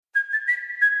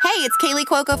Hey, it's Kaylee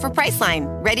Cuoco for Priceline.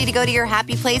 Ready to go to your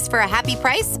happy place for a happy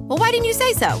price? Well, why didn't you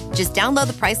say so? Just download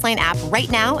the Priceline app right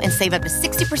now and save up to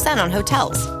 60% on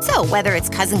hotels. So whether it's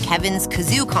Cousin Kevin's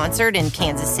Kazoo Concert in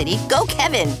Kansas City, go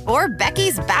Kevin, or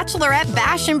Becky's Bachelorette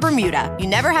Bash in Bermuda, you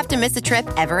never have to miss a trip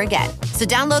ever again. So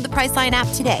download the Priceline app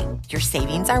today. Your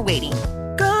savings are waiting.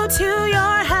 Go to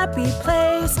your happy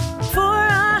place for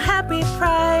a happy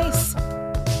price.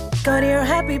 Go to your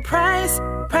happy price,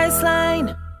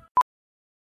 Priceline.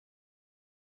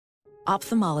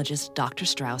 Ophthalmologist Dr.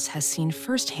 Strauss has seen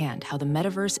firsthand how the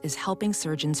metaverse is helping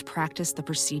surgeons practice the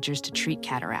procedures to treat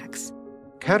cataracts.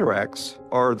 Cataracts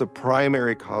are the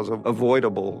primary cause of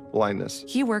avoidable blindness.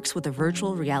 He works with a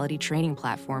virtual reality training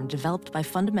platform developed by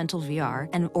Fundamental VR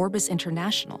and Orbis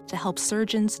International to help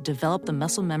surgeons develop the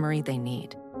muscle memory they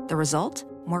need. The result?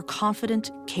 More confident,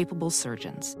 capable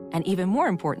surgeons. And even more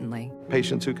importantly,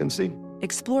 Patients who can see.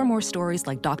 explore more stories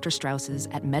like Dr. Strauss's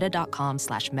at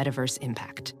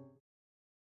meta.com/metaverseimpact.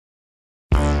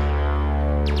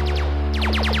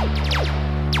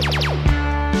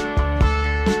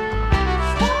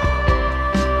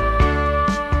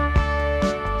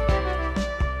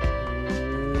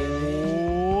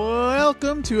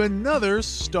 Welcome to another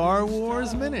Star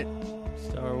Wars Minute.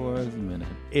 Star Wars Minute.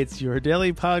 It's your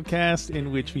daily podcast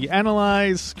in which we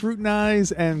analyze,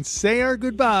 scrutinize, and say our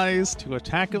goodbyes to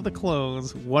Attack of the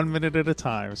Clones 1 minute at a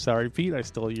time. Sorry, Pete, I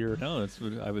stole your... No, that's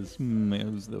what there was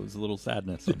a little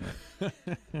sadness on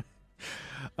that.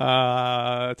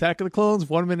 Attack of the Clones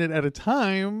 1 minute at a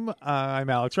time. I'm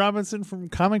Alex Robinson from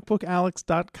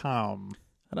comicbookalex.com.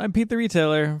 And I'm Pete the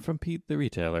Retailer from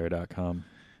PeteTheRetailer.com.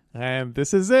 And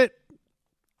this is it.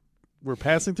 We're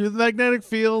passing through the magnetic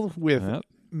field with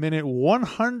minute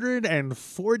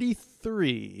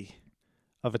 143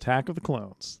 of Attack of the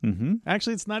Clones. Mm-hmm.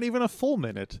 Actually, it's not even a full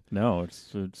minute. No,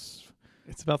 it's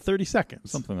about 30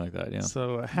 seconds. something like that, yeah.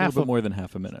 So a little bit more than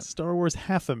half a minute. Star Wars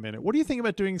half a minute. What do you think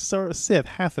about doing Sith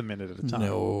half a minute at a time?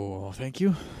 No, thank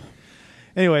you.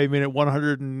 Anyway, minute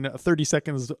 130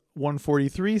 seconds,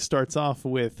 143 starts off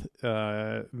with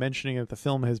mentioning that the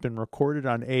film has been recorded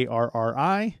on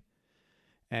ARRI.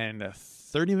 And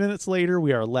 30 minutes later,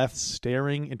 we are left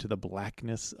staring into the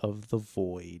blackness of the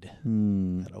void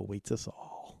that awaits us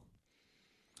all.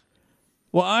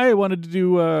 Well, I wanted to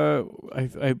do. I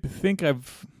think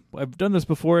I've done this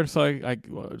before, so I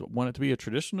want it to be a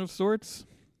tradition of sorts.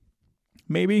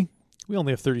 Maybe We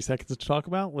only have 30 seconds to talk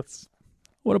about. I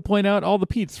want to point out all the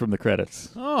Petes from the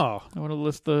credits. Oh, I want to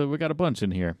list we got a bunch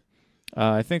in here.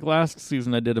 I think last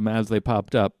season I did them as they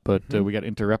popped up, but we got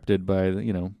interrupted by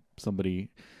somebody,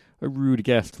 a rude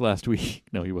guest last week.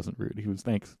 No, he wasn't rude. He was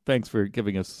thanks for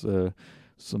giving us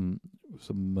some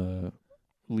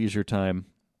leisure time,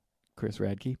 Chris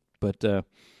Radke. But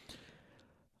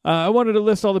I wanted to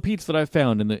list all the Petes that I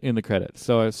found in the credits.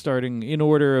 So I was starting in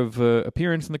order of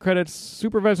appearance in the credits.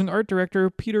 Supervising art director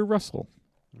Peter Russell.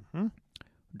 Mm-hmm.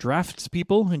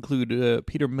 Draftspeople include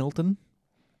Peter Milton.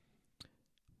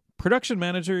 Production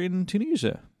manager in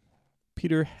Tunisia,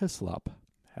 Peter Heslop.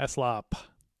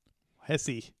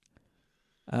 Hesse.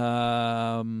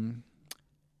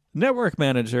 Network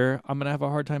manager, I'm going to have a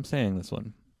hard time saying this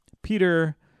one.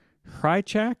 Peter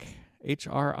Hrychak,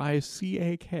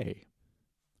 Hricack.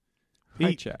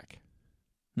 Hrychak.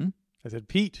 I said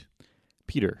Pete.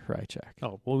 Peter Hrychak.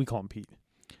 Oh, well, we call him Pete.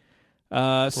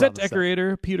 Set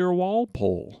decorator, Peter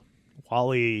Walpole.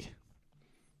 Wally.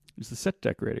 He's the set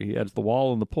decorator. He adds the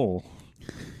wall and the pole.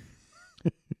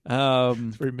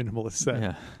 It's very minimalist set.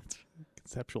 Yeah. It's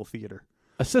conceptual theater.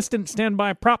 Assistant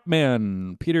standby prop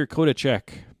man, Peter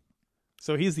Kodacek.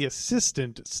 So he's the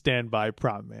assistant standby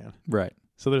prop man. Right.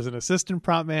 So there's an assistant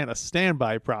prop man, a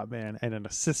standby prop man, and an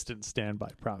assistant standby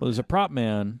prop Well, man. there's a prop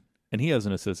man, and he has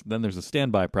an assistant. Then there's a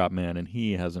standby prop man, and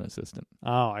he has an assistant.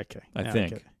 Oh, okay. I Now think.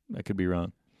 get it. I could be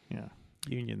wrong. Yeah.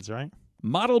 Unions, right?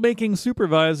 Model making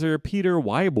supervisor, Peter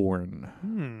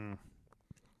Wyborn.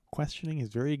 Questioning his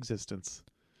very existence.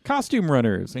 Costume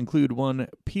runners include one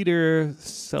Peter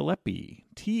Selepi,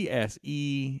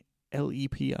 Tselepi.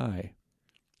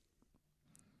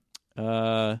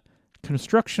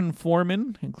 Construction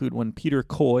foreman include one Peter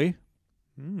Coy.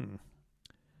 This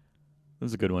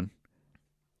is a good one.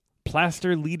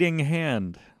 Plaster leading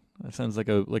hand. That sounds like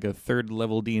a third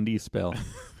level D&D spell.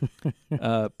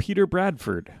 Peter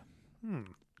Bradford.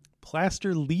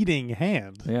 Plaster leading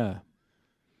hand. Yeah.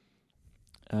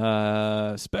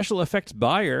 Special effects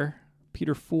buyer,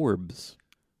 Peter Forbes.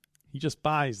 He just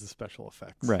buys the special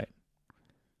effects. Right.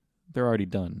 They're already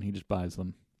done. He just buys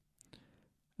them.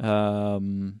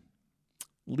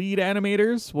 Lead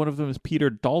animators. One of them is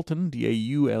Peter Dalton,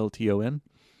 Daulton.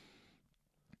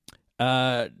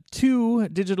 Two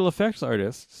digital effects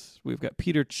artists. We've got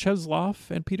Peter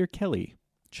Chesloff and Peter Kelly.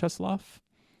 Chesloff.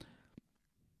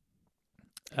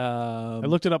 I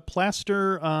looked it up.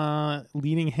 Plaster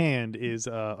leading hand is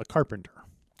a carpenter.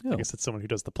 Oh. I guess it's someone who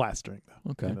does the plastering,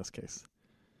 though. Okay. In this case.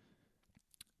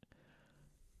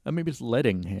 Maybe it's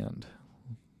leading hand.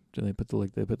 Do they put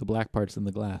the black parts in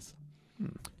the glass?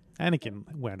 Anakin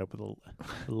wound up with a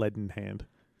leaden hand.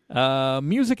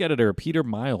 Music editor Peter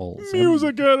Miles.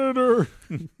 Music editor.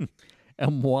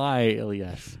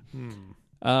 M-Y-L-E-S.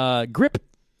 Grip.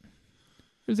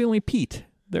 There's the only Pete.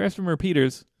 The rest of them are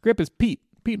Peters. Grip is Pete.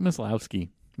 Pete Myslowski.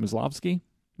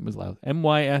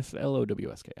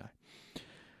 M-Y-S-L-O-W-S-K-I.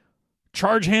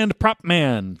 Charge hand prop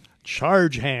man.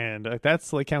 Charge hand.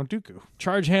 That's like Count Dooku.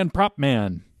 Charge hand prop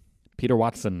man. Peter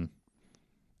Watson.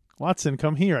 Watson,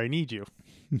 come here. I need you.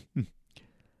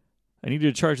 I need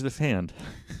you to charge this hand.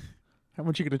 How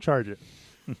much are you going to charge it?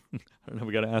 I don't know.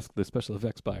 We got to ask the special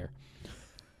effects buyer.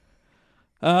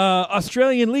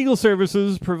 Australian legal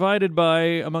services provided by,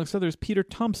 amongst others, Peter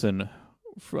Thompson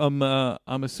from,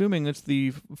 I'm assuming it's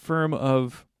the firm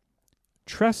of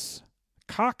Tress,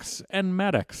 Cox, and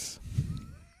Maddox.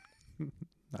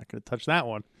 Not going to touch that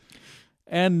one.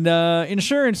 And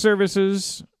insurance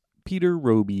services, Peter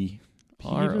Roby.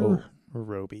 Peter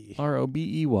Roby.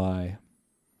 R-O-B-E-Y.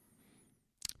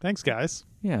 Thanks, guys.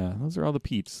 Yeah, those are all the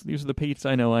Petes. These are the Petes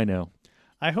I know.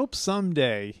 I hope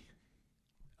someday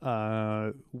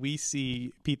we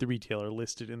see Pete the Retailer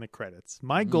listed in the credits.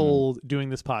 My goal doing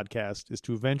this podcast is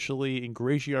to eventually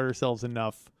ingratiate ourselves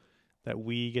enough that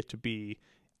we get to be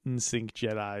NSYNC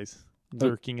Jedis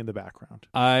lurking in the background.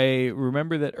 I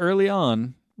remember that early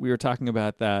on we were talking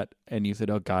about that, and you said,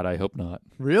 "Oh God, I hope not."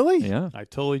 Really? Yeah.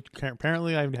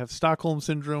 Apparently, I have Stockholm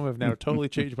syndrome. I've now totally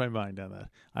changed my mind on that.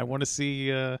 I want to see.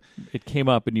 It came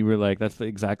up, and you were like, "That's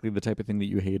exactly the type of thing that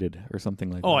you hated," or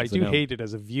something like that. Oh, I So do now- hate it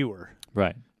as a viewer.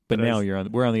 Right, but now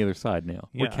we're on the other side now.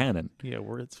 Yeah. We're canon. Yeah,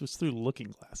 it's through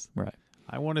Looking Glass. Right.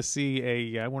 I want to see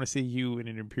you in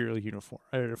an Imperial uniform,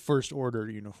 a First Order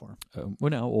uniform.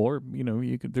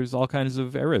 There's all kinds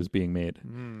of eras being made.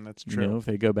 That's true. If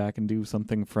they go back and do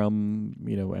something from,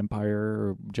 Empire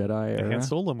or Jedi The era. Han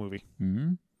Solo movie.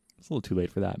 Mm-hmm. It's a little too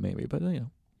late for that, maybe, but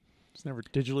It's never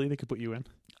digitally they could put you in.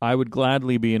 I would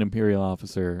gladly be an Imperial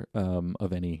officer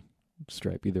of any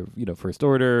stripe, either First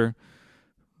Order,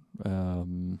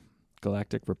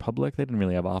 Galactic Republic. They didn't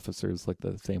really have officers like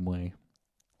the same way.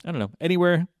 I don't know.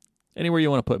 Anywhere you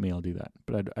want to put me, I'll do that.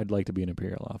 But I'd like to be an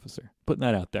Imperial officer. Putting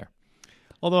that out there.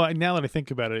 Although now that I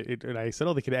think about it, and I said,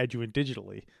 they could add you in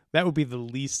digitally. That would be the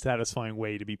least satisfying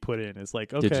way to be put in. It's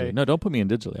like, okay, Digitally. No, don't put me in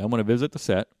digitally. I want to visit the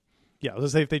set. Yeah,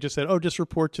 let's say if they just said, just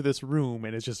report to this room,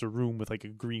 and it's just a room with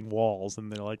like green walls,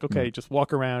 and they're like, okay, just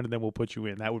walk around, and then we'll put you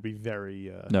in. That would be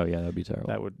very. No, yeah, that'd be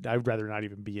terrible. I'd rather not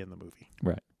even be in the movie.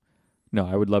 Right. No,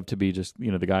 I would love to be just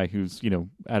the guy who's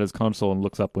at his console and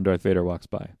looks up when Darth Vader walks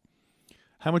by.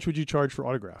 How much would you charge for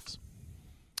autographs?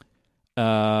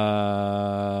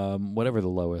 Whatever the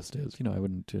lowest is. I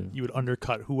wouldn't. You would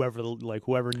undercut whoever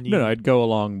needs. No, I'd go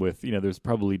along with. There's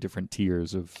probably different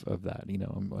tiers of that. I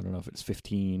don't know if it's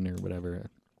 15 or whatever.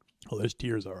 Oh, there's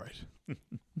tiers, all right.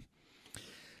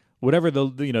 Whatever the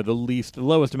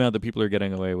lowest amount that people are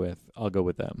getting away with, I'll go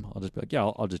with them. I'll just be like, yeah,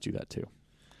 I'll just do that too.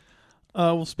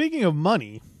 Well, speaking of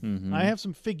money, Mm-hmm. I have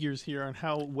some figures here on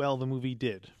how well the movie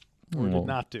did or did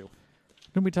not do.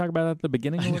 Didn't we talk about that at the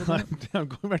beginning a little bit? I'm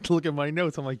going back to look at my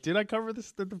notes. I'm like, did I cover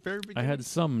this at the very beginning? I had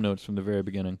some notes from the very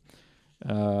beginning.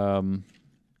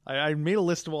 I made a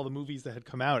list of all the movies that had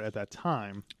come out at that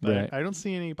time, but Right. I don't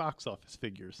see any box office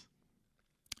figures.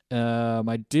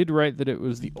 I did write that it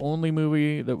was the only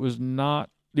movie that was not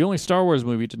the only Star Wars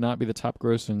movie to not be the top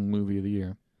grossing movie of the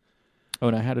year. Oh,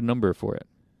 and I had a number for it.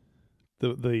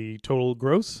 The total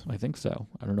gross? I think so.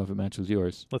 I don't know if it matches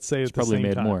yours. Let's say It's at the probably same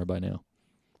made time. more by now.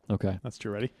 Okay. That's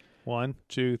true. Ready? 1,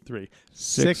 2, 3.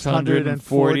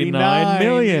 649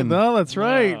 million. No, that's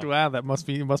right. Wow. Wow, it must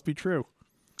be true.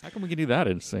 How come we can do that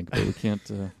in sync, but we can't?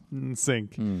 In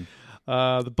sync. Hmm.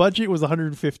 The budget was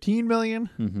 115 million.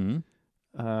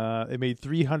 Mm-hmm. It made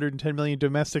 310 million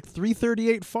domestic,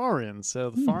 338 foreign. So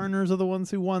the foreigners are the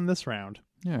ones who won this round.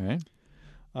 All right.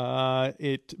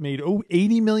 It made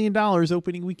 $80 million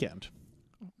opening weekend.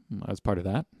 I was part of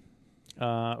that.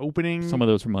 Opening. Some of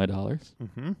those were my dollars.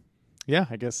 Mm-hmm. Yeah,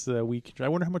 I guess I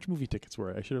wonder how much movie tickets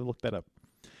were. I should have looked that up.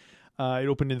 It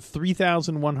opened in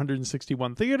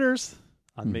 3,161 theaters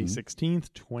on May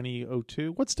 16th,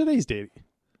 2002. What's today's date?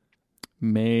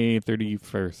 May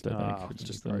 31st, I think. It's It's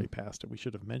just just already passed it. We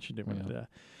should have mentioned it.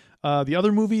 Yeah. The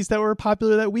other movies that were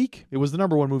popular that week, it was the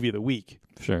number one movie of the week.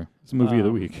 Sure. It's a movie of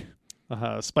the week.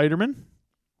 Spider-Man.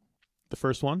 the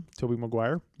first one, Tobey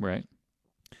Maguire. Right.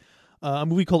 A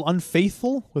movie called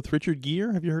Unfaithful with Richard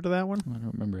Gere. Have you heard of that one? I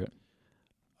don't remember it.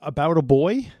 About a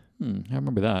boy. I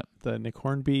remember that. The Nick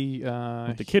Hornby.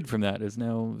 But the kid from that is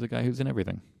now the guy who's in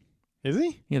everything. Is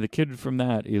he? Yeah, the kid from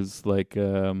that is like...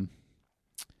 he's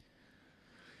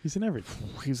in everything.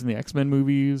 He's in the X-Men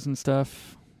movies and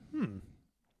stuff.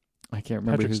 I can't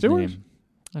remember Patrick his Stewart? name.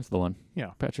 That's the one.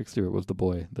 Yeah. Patrick Stewart was the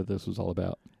boy that this was all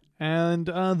about. And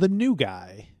the new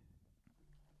guy.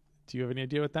 Do you have any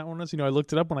idea what that one was? You know, I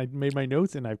looked it up when I made my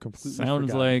notes, and I've completely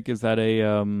Sounds forgotten. like, is that a...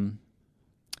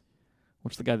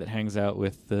 what's the guy that hangs out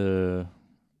with Adam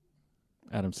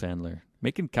Sandler?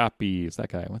 Making Copies, that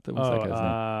guy. What's that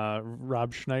guy's name?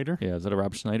 Rob Schneider. Yeah, is that a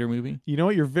Rob Schneider movie? You know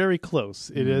what? You're very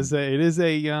close. It is a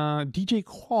DJ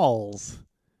Qualls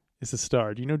is the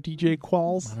star. Do you know DJ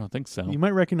Qualls? I don't think so. You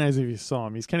might recognize if you saw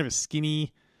him. He's kind of a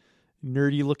skinny,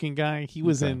 nerdy looking guy. He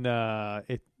was in that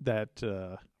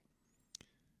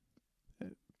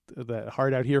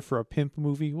Hard Out Here for a Pimp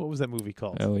movie. What was that movie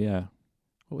called? Oh, yeah.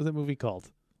 What was that movie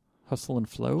called? Hustle and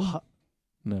Flow?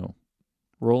 No.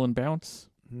 Roll and Bounce?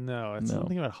 No, it's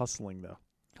something about hustling, though.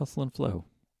 Hustle and Flow.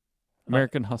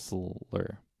 American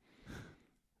Hustler.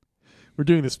 We're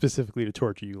doing this specifically to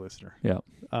torture you, listener. Yeah.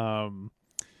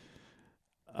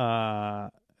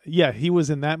 Yeah, he was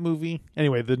in that movie.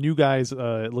 Anyway, the new guys,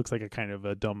 it looks like a kind of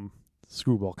a dumb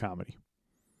screwball comedy.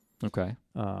 Okay.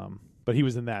 But he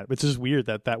was in that. It's just weird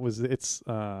that was his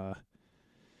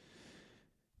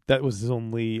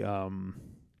only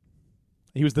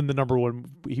he was in the number one.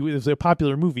 It was a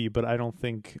popular movie, but I don't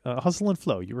think Hustle and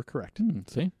Flow. You were correct.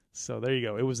 See? So there you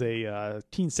go. It was a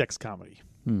teen sex comedy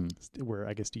where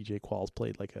I guess DJ Qualls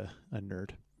played like a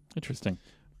nerd. Interesting.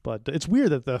 But it's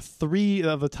weird that the three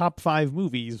of the top 5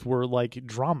 movies were like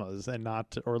dramas and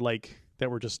not, or like that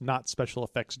were just not special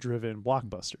effects driven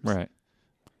blockbusters. Right.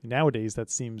 Nowadays, that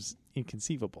seems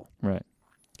inconceivable. Right.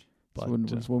 But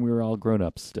It was when we were all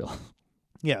grown-ups still.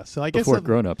 Yeah, so I guess Before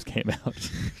Grown-Ups came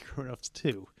out. Grown-Ups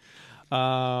 2.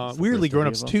 the Weirdly, first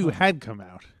Grown-Ups idea of 2 all time. had come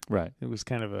out. Right. It was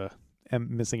kind of a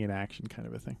missing in action kind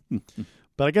of a thing.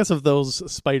 But I guess of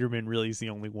those, Spider-Man really is the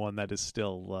only one that is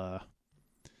still...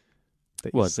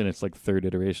 Well, it's in its like 3rd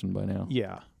iteration by now.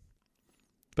 Yeah.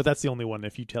 But that's the only one.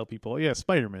 If you tell people, oh, yeah,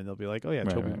 Spider-Man, they'll be like, oh, yeah, Right,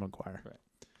 Tobey right. Maguire. Right.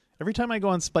 Every time I go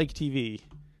on Spike TV,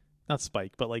 not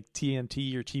Spike, but like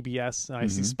TNT or TBS, and I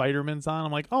see Spider-Man's on,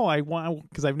 I'm like, oh, I want,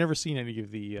 because I've never seen any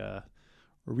of the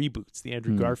reboots, the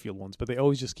Andrew Garfield ones, but they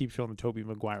always just keep showing the Tobey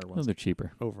Maguire Oh, ones they're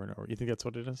cheaper. over and over. You think that's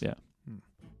what it is? Yeah.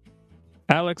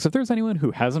 Alex, if there's anyone who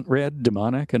hasn't read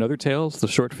Demonic and Other Tales, the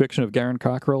short fiction of Garen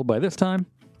Cockrell, by this time,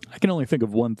 I can only think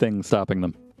of one thing stopping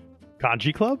them.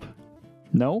 Kanji Club?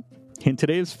 No. In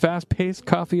today's fast-paced,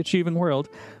 coffee-achieving world,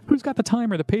 who's got the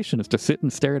time or the patience to sit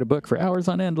and stare at a book for hours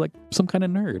on end like some kind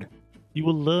of nerd? You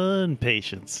will learn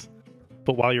patience.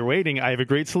 But while you're waiting, I have a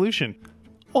great solution.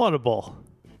 Audible.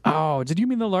 Oh, did you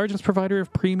mean the largest provider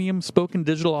of premium spoken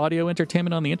digital audio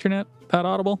entertainment on the internet? That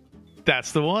Audible?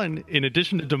 That's the one. In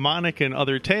addition to Demonic and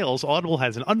Other Tales, Audible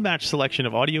has an unmatched selection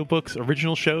of audiobooks,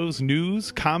 original shows,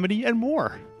 news, comedy, and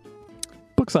more.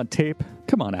 Books on tape?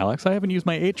 Come on, Alex. I haven't used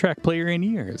my 8-track player in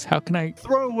years. How can I...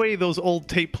 Throw away those old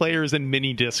tape players and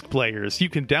mini disc players. You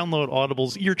can download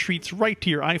Audible's ear treats right to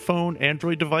your iPhone,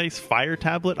 Android device, Fire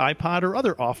tablet, iPod, or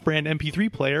other off-brand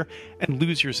MP3 player and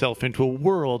lose yourself into a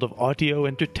world of audio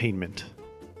entertainment.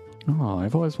 Oh,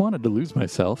 I've always wanted to lose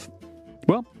myself.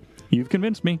 Well, you've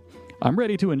convinced me. I'm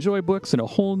ready to enjoy books in a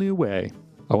whole new way.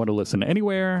 I want to listen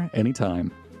anywhere,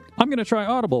 anytime. I'm going to try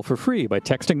Audible for free by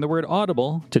texting the word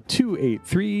Audible to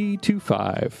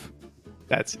 28325.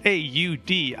 That's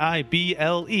AUDIBLE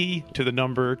to the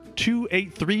number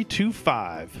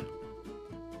 28325.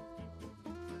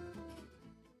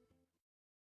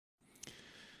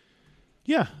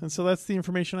 Yeah, and so that's the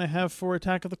information I have for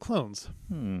Attack of the Clones.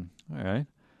 All right.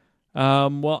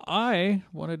 Well, I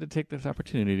wanted to take this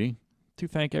opportunity to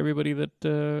thank everybody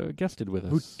that guested with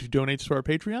us. Who donates to our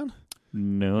Patreon?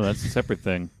 No, that's a separate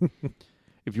thing.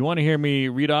 If you want to hear me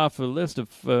read off a list of,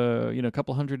 a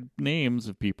couple hundred names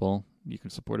of people, you can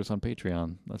support us on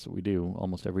Patreon. That's what we do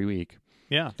almost every week.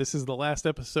 Yeah, this is the last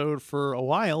episode for a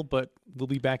while, but we'll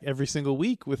be back every single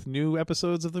week with new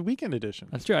episodes of the Weekend Edition.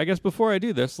 That's true. I guess before I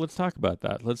do this, let's talk about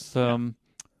that. Let's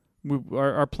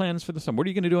our plans for the summer. What are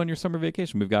you going to do on your summer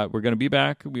vacation? We're going to be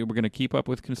back. We're going to keep up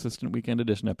with consistent Weekend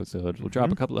Edition episodes. We'll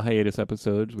drop a couple of hiatus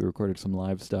episodes. We recorded some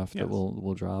live stuff that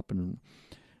we'll drop, and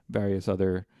various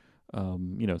other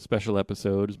special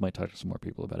episodes. Might talk to some more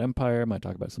people about Empire. Might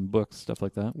talk about some books, stuff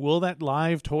like that. Will that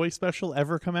live toy special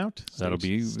ever come out?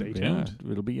 Stay tuned.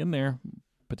 It'll be in there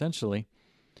potentially.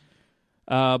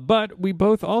 But we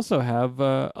both also have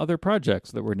other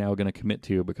projects that we're now going to commit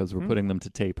to because we're putting them to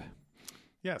tape.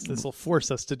 Yes, this will force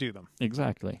us to do them.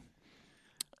 Exactly.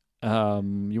 You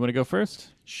want to go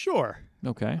first? Sure.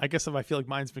 Okay. I guess if I feel like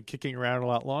mine's been kicking around a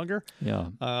lot longer. Yeah.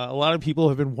 A lot of people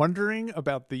have been wondering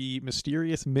about the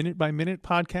mysterious minute-by-minute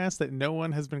podcast that no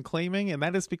one has been claiming, and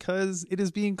that is because it is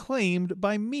being claimed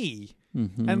by me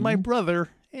and my brother,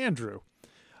 Andrew.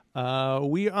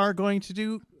 We are going to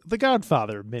do the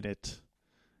Godfather Minute.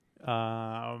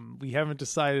 We haven't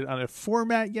decided on a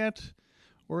format yet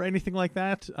or anything like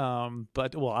that.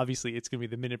 But, well, obviously it's going to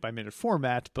be the minute-by-minute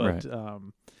format, but,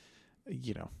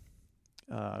 you know.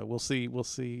 We'll see.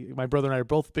 My brother and I are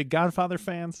both big Godfather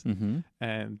fans,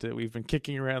 and we've been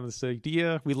kicking around this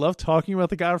idea. We love talking about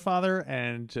The Godfather,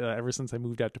 and ever since I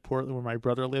moved out to Portland, where my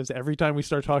brother lives, every time we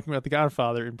start talking about The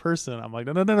Godfather in person, I'm like,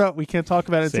 no, we can't talk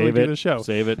about it until we do the show.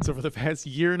 Save it. So for the past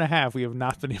year and a half, we have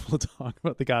not been able to talk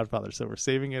about The Godfather, so we're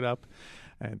saving it up,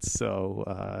 and so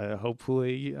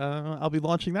hopefully I'll be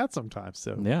launching that sometime.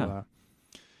 So yeah,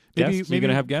 maybe you're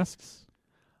gonna have guests?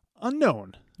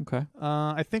 Unknown. Okay.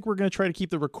 I think we're going to try to keep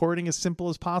the recording as simple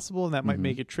as possible, and that might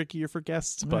make it trickier for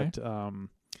guests. But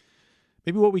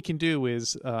maybe what we can do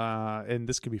is, and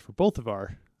this could be for both of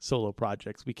our solo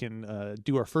projects, we can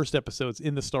do our first episodes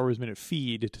in the Star Wars Minute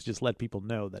feed to just let people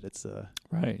know that it's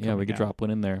right. Yeah, we could drop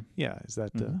one in there. Yeah, is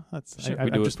that that's? Sure,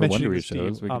 I'm do just it for mentioning Wondery this to you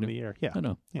shows. on the air. Yeah, I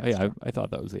know. Yeah, I thought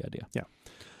that was the idea.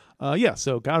 Yeah.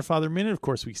 So Godfather Minute. Of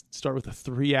course, we start with a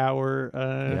 3-hour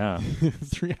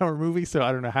 3-hour movie. So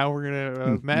I don't know how we're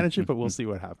gonna manage it, but we'll see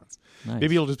what happens. Nice.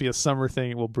 Maybe it'll just be a summer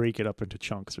thing. We'll break it up into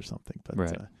chunks or something. But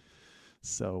right.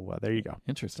 So there you go.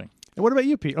 Interesting. And what about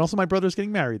you, Pete? Also, my brother's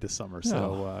getting married this summer.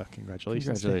 So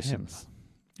congratulations to him.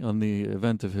 On the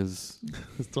event of his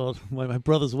It's my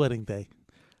brother's wedding day.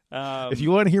 If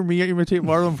you want to hear me imitate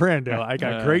Marlon Brando, I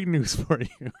got great news for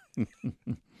you.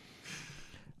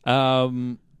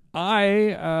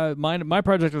 My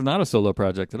project is not a solo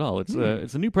project at all. It's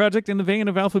a new project in the vein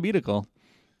of Alphabetical.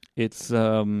 It's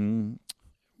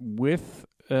with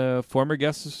former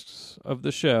guests of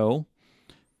the show.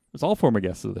 It's all former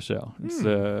guests of the show. It's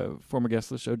former guest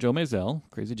of the show, Joe Maisel,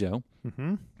 Crazy Joe.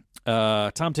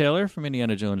 Tom Taylor from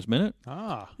Indiana Jones Minute.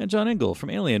 And John Engel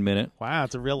from Alien Minute. Wow,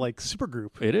 it's a real super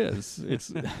group. It is.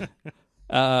 It's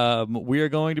we are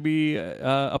going to be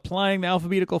applying the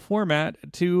alphabetical format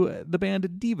to the band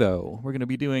Devo. We're going to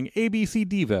be doing ABC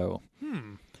Devo.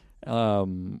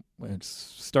 It's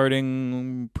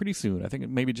starting pretty soon. I think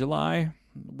maybe July.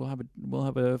 We'll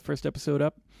have a first episode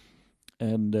up,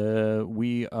 and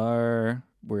we're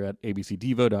at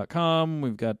abcdevo.com.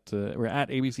 We're at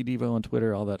abcdevo on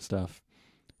Twitter. All that stuff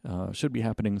should be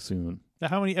happening soon. Now,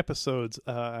 how many episodes?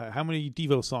 How many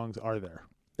Devo songs are there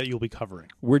that you'll be covering?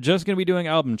 We're just going to be doing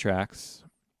album tracks,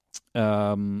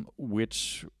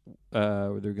 which there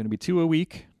are going to be 2 a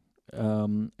week,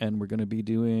 and we're going to be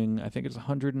doing, I think it's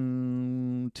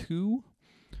 102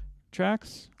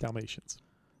 tracks. Dalmatians.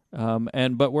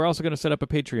 But we're also going to set up a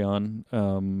Patreon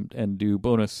and do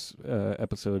bonus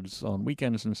episodes on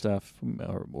weekends and stuff,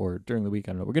 or during the week.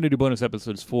 I don't know. We're going to do bonus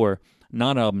episodes for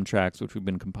non-album tracks, which we've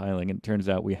been compiling, and it turns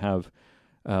out we have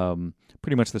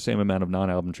pretty much the same amount of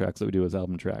non-album tracks that we do as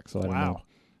album tracks. So I don't know.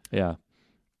 Yeah,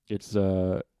 it's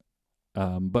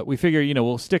but we figure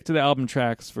we'll stick to the album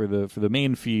tracks for the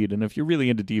main feed, and if you're really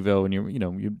into Devo and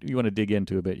you want to dig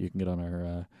into a bit, you can get on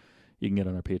our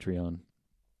Patreon.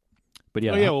 But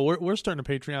yeah, well, we're starting a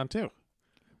Patreon too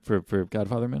for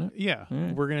Godfather Minute. Yeah,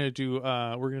 right. We're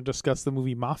gonna discuss the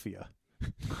movie Mafia.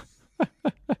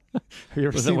 Have you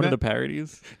ever Was seen that one that? of the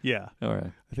parodies? Yeah. All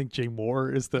right. I think Jay Moore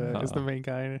is the main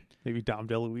guy. Maybe Dom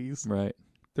DeLuise. Right.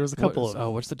 There was a couple of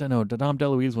them. what's the Dom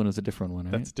DeLuise one is a different one,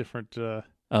 right? That's different. Oh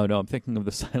no, I'm thinking of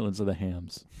the Silence of the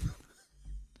Hams.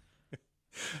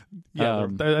 Yeah,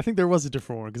 I think there was a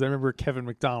different one because I remember Kevin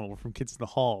McDonald from Kids in the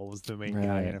Hall was the main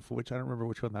guy, and which I don't remember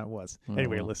which one that was.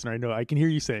 Anyway, listener, I know I can hear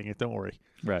you saying it. Don't worry.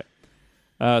 Right.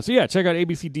 So yeah, check out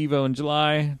ABC Devo in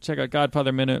July. Check out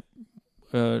Godfather Minute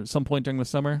some point during the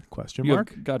summer. Question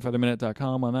mark.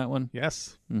 GodfatherMinute.com on that one.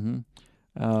 Yes. Mm-hmm.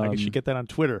 I should get that on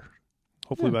Twitter.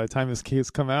 Hopefully, by the time this case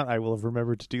come out, I will have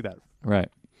remembered to do that. Right.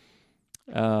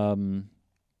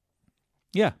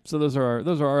 Yeah. So those are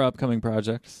our upcoming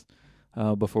projects.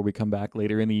 Before we come back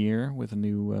later in the year with a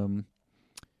new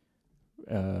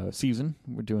season.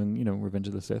 We're doing, Revenge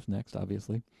of the Sith next,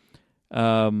 obviously.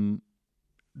 Of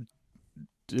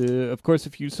course,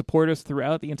 if you support us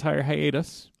throughout the entire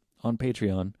hiatus on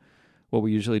Patreon, what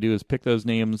we usually do is pick those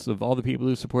names of all the people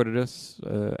who supported us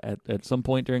at some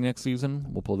point during next season.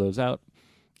 We'll pull those out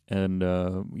and,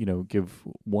 give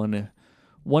one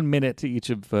 1 minute to each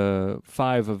of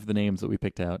 5 of the names that we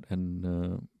picked out,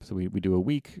 and so we do a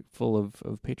week full of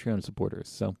Patreon supporters.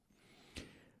 So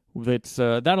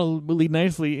that'll lead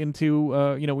nicely into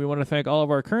we want to thank all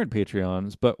of our current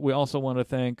Patreons, but we also want to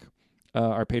thank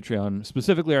our Patreon,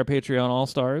 specifically our Patreon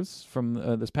All-Stars from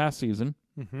this past season.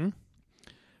 Mm-hmm.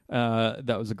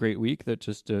 That was a great week. That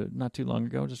just not too long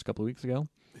ago, just a couple of weeks ago.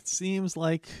 It seems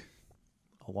like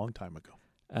a long time ago.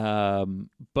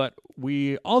 But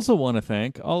we also want to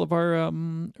thank all of our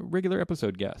regular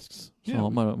episode guests. So Yeah.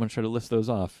 I'm gonna try to list those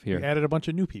off here. We added a bunch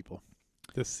of new people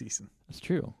this season. That's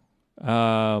true.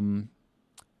 Wanted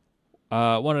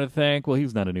to thank, well,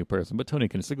 he's not a new person, but Tony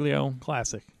Consiglio,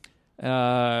 Classic.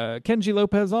 Kenji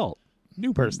Lopez Alt.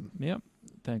 New person. Yep.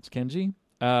 Thanks, Kenji.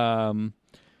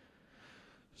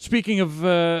 Speaking of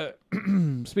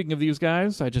these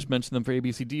guys, I just mentioned them for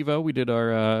ABC Devo. We did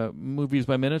our Movies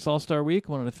by Minutes All-Star Week.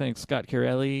 Wanted to thank Scott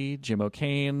Chiarelli, Jim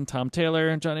O'Kane, Tom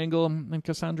Taylor, John Engel, and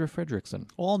Cassandra Fredrickson.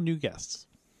 All new guests.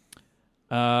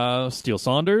 Steele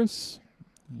Saunders.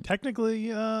 Technically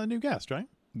a new guest, right?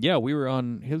 Yeah, we were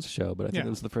on his show, but I think Yeah.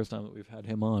 it was the first time that we've had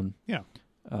him on. Yeah.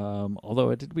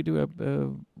 Although, did we do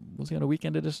was he on a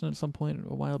weekend edition at some point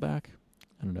a while back?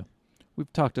 I don't know.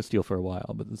 We've talked to Steele for a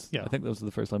while, but I think that was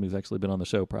the first time he's actually been on the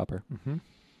show proper. Mm-hmm.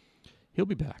 He'll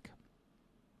be back.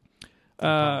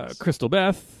 promise. Crystal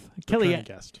Beth, Returning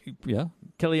guest.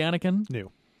 Kelly Anakin,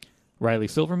 New. Riley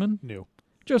Silverman, New.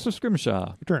 Joseph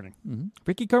Scrimshaw, Returning.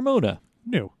 Ricky Carmona,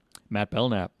 New. Matt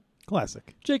Belknap,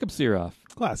 Classic. Jacob Siroff,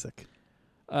 Classic.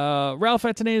 Ralph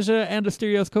Atanasia, and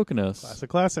Asterios Kokonos.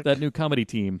 Classic. That new comedy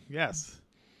team. Yes.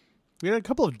 We had a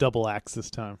couple of double acts this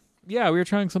time. Yeah, we were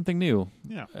trying something new.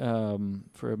 Yeah.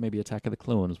 For maybe Attack of the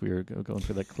Clones. We were going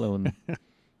for that clone.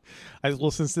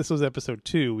 Since this was episode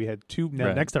 2, we had 2. Now,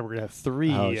 Right. next time we're going to have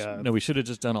 3. No, we should have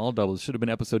just done all doubles. Should have been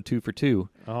episode 2 for 2.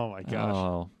 Oh, my gosh.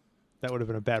 Oh. That would have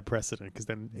been a bad precedent, because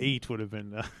then 8 would have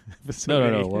been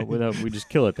episode No. 8. We just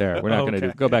kill it there. We're not going to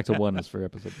Okay. go back to 1 as for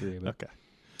episode 3. But. Okay.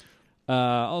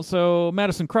 Also,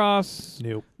 Madison Cross,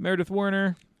 New. Meredith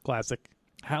Warner, Classic.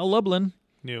 Hal Lublin,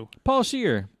 New. Paul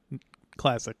Scheer,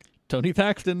 Classic. Tony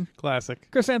Thaxton, Classic.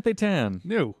 Chris Anthony Tan,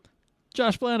 New.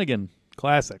 Josh Flanagan.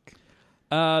 Classic.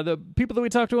 The people that we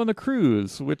talked to on the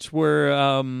cruise, which were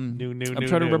I'm trying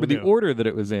to remember the order that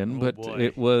it was in, but boy.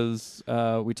 it was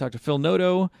we talked to Phil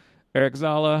Noto, Eric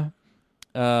Zala,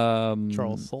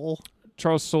 Charles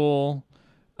Soule.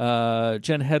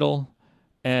 Jen Heddle,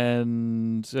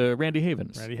 and Randy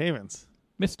Havens. Randy Havens.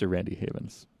 Mr. Randy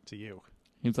Havens. To you.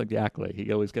 He's like the accolade.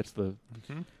 He always gets the.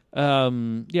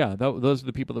 Mhm. Those are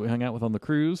the people that we hung out with on the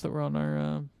cruise that were on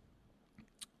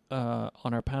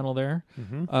our panel there.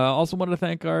 Mm-hmm. Also wanted to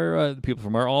thank our the people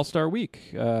from our All-Star Week,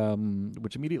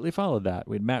 which immediately followed that.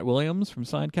 We had Matt Williams from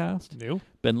Signcast, New.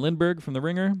 Ben Lindbergh from The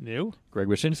Ringer, New. Greg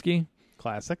Wyszynski,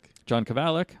 Classic. John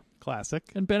Kovalik, Classic.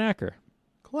 and Ben Acker.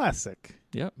 Classic.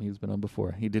 Yep, he's been on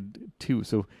before. He did 2.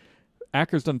 So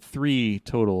Acker's done 3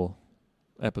 total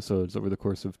episodes over the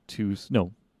course of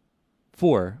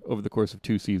 4 over the course of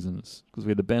 2 seasons, because we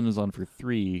had the Bens on for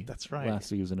 3 That's right. last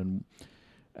season, and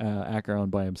Acker on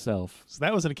by himself. So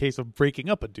that wasn't a case of breaking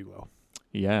up a duo.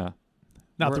 Yeah.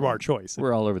 Not We're- through our choice.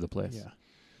 We're all over the place. Yeah.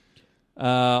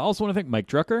 Also want to thank Mike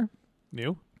Drucker,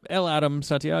 New. L. Adam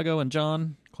Santiago, and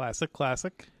John, Classic.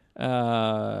 Classic.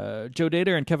 Joe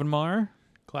Dater, and Kevin Marr.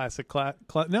 Classic.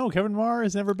 No, Kevin Marr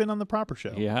has never been on the proper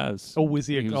show. He has. Oh, was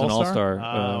he He an was an all-star?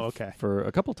 all-star Okay. for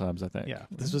a couple times, I think. Yeah.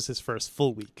 This was his first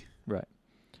full week. Right.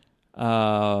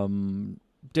 Dan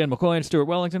McCoy and Stuart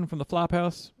Wellington from the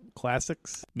Flophouse.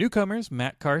 Classics. Newcomers,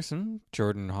 Matt Carson,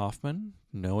 Jordan Hoffman,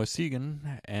 Noah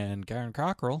Segan, and Garen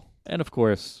Cockrell. And, of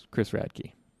course, Chris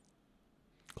Radke.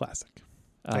 Classic.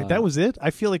 That was it?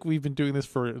 I feel like we've been doing this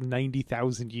for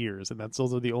 90,000 years, and that's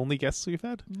also the only guests we've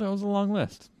had? That was a long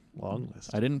list. Long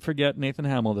list. I didn't forget Nathan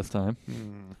Hamill this time.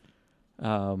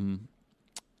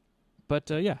 But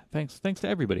thanks to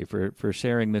everybody for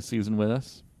sharing this season with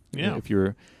us. Yeah. If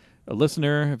you're a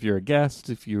listener, if you're a guest,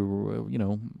 if you're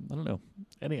I don't know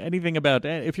anything about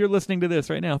if you're listening to this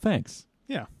right now, thanks.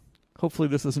 Yeah. Hopefully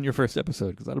this isn't your first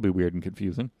episode, because that'll be weird and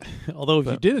confusing. Although if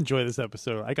you did enjoy this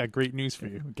episode, I got great news for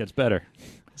you. It gets better.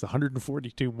 It's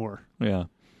 142 more. Yeah.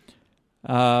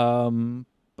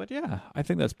 But yeah, I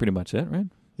think that's pretty much it, right?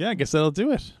 Yeah, I guess that'll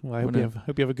do it. Well, I hope Wanna-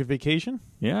 you have a good vacation.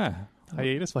 Yeah.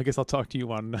 Hiatus. Well, I guess I'll talk to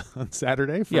you on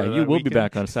Saturday. For Yeah, you will be weekend.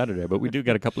 back on Saturday, but we do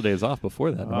get a couple of days off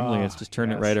before that. Normally it's just turn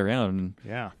it yes. right around and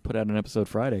Yeah. put out an episode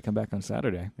Friday, come back on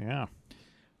Saturday. Yeah.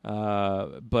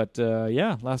 But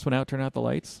last one out, turn out the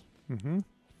lights. Mm-hmm.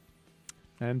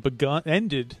 And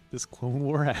ended this Clone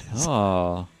War as.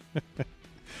 Oh.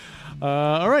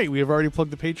 All right, we have already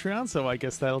plugged the Patreon, so I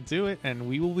guess that'll do it. And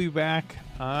we will be back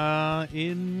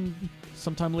in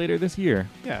Sometime later this year.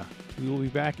 Yeah, we will be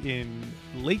back in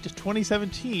late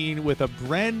 2017 with a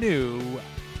brand new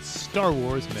Star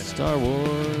Wars Minute. Star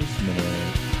Wars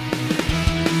Minute.